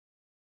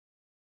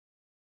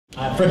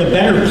For the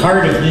better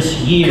part of this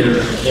year,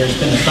 there's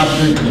been a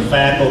subgroup of the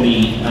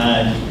faculty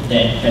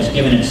that has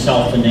given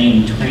itself the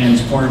name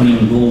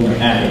Transforming Gould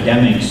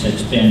Academics.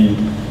 It's been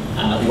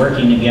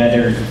working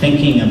together,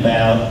 thinking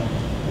about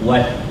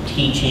what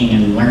teaching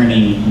and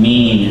learning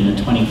mean in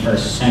the 21st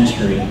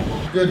century.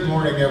 Good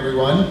morning,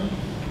 everyone.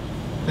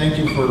 Thank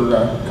you for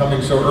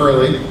coming so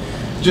early.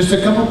 Just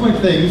a couple quick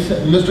things.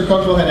 Mr.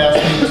 Cookville had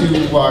asked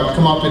me to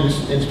come up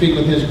and speak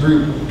with his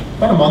group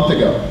about a month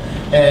ago.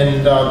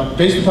 And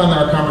based upon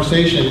our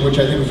conversation, which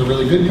I think was a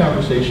really good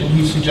conversation,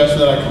 he suggested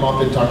that I come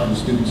up and talk to the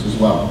students as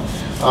well.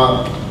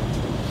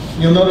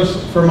 You'll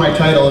notice for my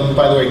title, and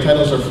by the way,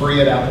 titles are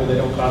free at Apple, they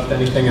don't cost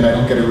anything and I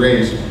don't get a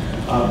raise,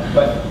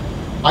 but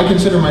I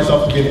consider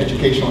myself to be an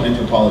educational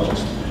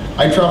anthropologist.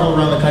 I travel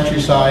around the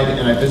countryside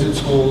and I visit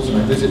schools and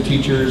I visit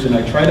teachers and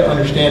I try to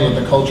understand what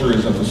the culture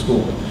is of the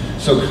school.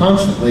 So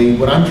constantly,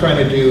 what I'm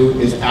trying to do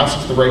is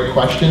ask the right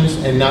questions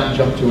and not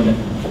jump to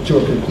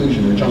a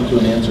conclusion or jump to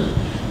an answer.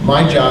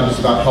 My job is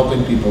about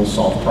helping people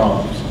solve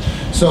problems.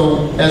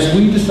 So as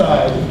we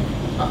decide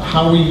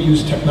how we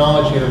use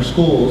technology in our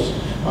schools,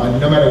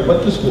 no matter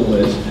what the school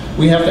is,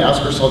 we have to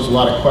ask ourselves a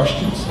lot of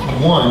questions.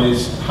 One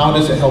is, how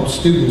does it help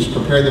students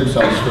prepare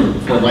themselves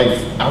for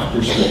life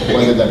after school,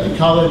 whether that be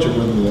college or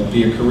whether that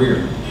be a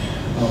career?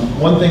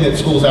 One thing that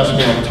schools ask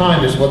me all the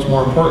time is, what's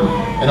more important?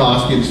 And I'll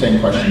ask you the same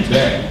question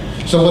today.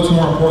 So what's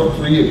more important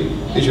for you?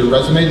 Is your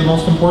resume the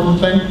most important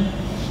thing?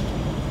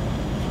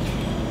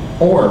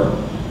 Or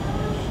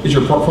is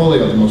your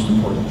portfolio the most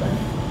important thing?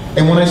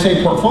 And when I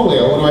say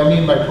portfolio, what do I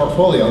mean by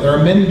portfolio? There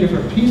are many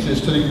different pieces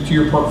to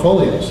your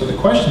portfolio. So the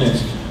question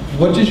is,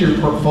 what does your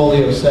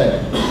portfolio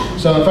say?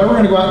 So if I were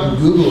going to go out and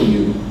Google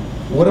you,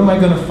 what am I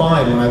going to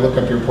find when I look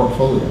up your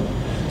portfolio?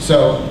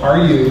 So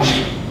are you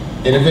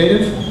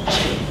innovative,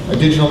 a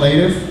digital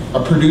native,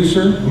 a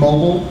producer,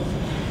 mobile?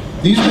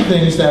 These are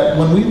things that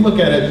when we look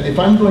at it, if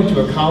I'm going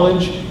to a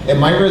college and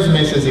my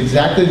resume says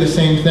exactly the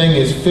same thing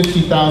as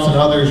 50,000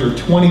 others or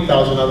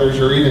 20,000 others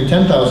or even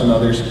 10,000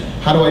 others,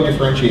 how do I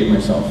differentiate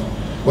myself?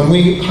 When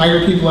we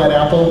hire people at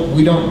Apple,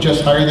 we don't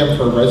just hire them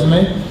for a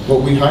resume.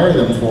 What we hire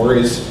them for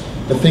is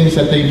the things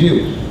that they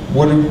do.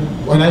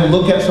 When I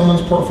look at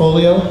someone's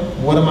portfolio,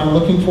 what am I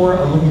looking for?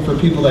 I'm looking for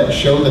people that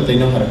show that they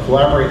know how to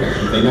collaborate,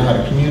 that they know how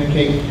to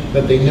communicate,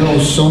 that they know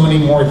so many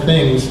more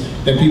things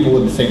than people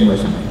with the same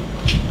resume.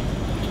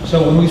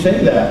 So when we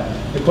say that,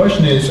 the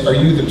question is, are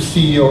you the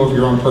CEO of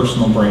your own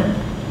personal brand?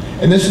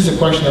 And this is a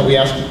question that we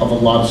ask of a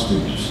lot of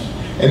students.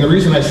 And the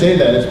reason I say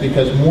that is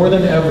because more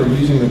than ever,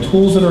 using the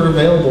tools that are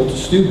available to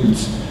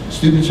students,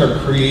 students are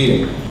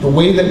creating. The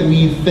way that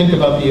we think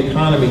about the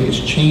economy is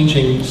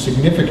changing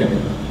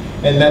significantly.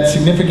 And that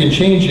significant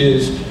change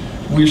is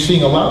we're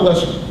seeing a lot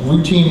less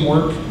routine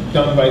work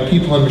done by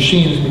people and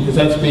machines because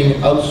that's being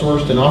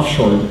outsourced and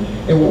offshored.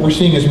 And what we're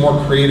seeing is more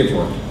creative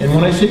work. And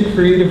when I say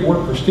creative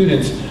work for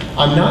students,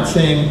 I'm not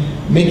saying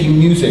making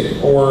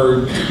music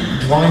or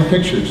drawing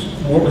pictures.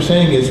 What we're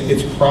saying is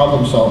it's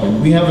problem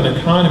solving. We have an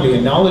economy,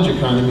 a knowledge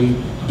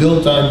economy,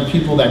 built on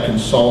people that can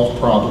solve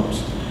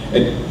problems.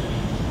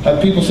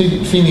 Have people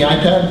seen the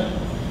iPad?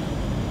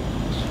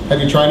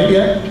 Have you tried it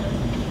yet?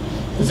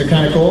 Is it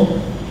kind of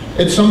cool?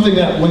 It's something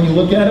that when you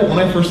look at it, when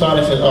I first saw it,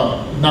 I said,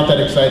 oh, not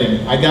that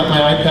exciting. I got my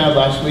iPad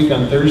last week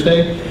on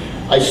Thursday.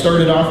 I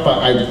started off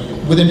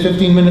within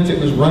 15 minutes it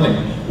was running.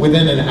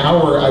 Within an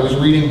hour I was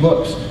reading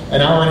books.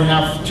 An hour and a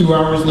half, 2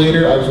 hours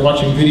later I was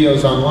watching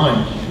videos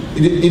online.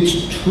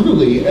 It's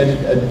truly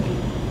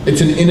it's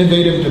an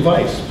innovative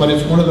device, but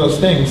it's one of those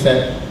things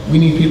that we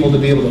need people to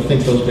be able to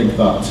think those big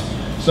thoughts.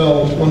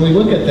 So when we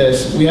look at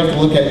this, we have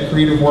to look at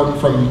creative work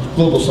from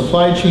global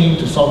supply chain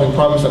to solving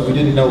problems that we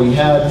didn't know we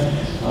had,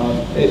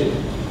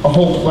 a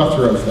whole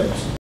plethora of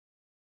things.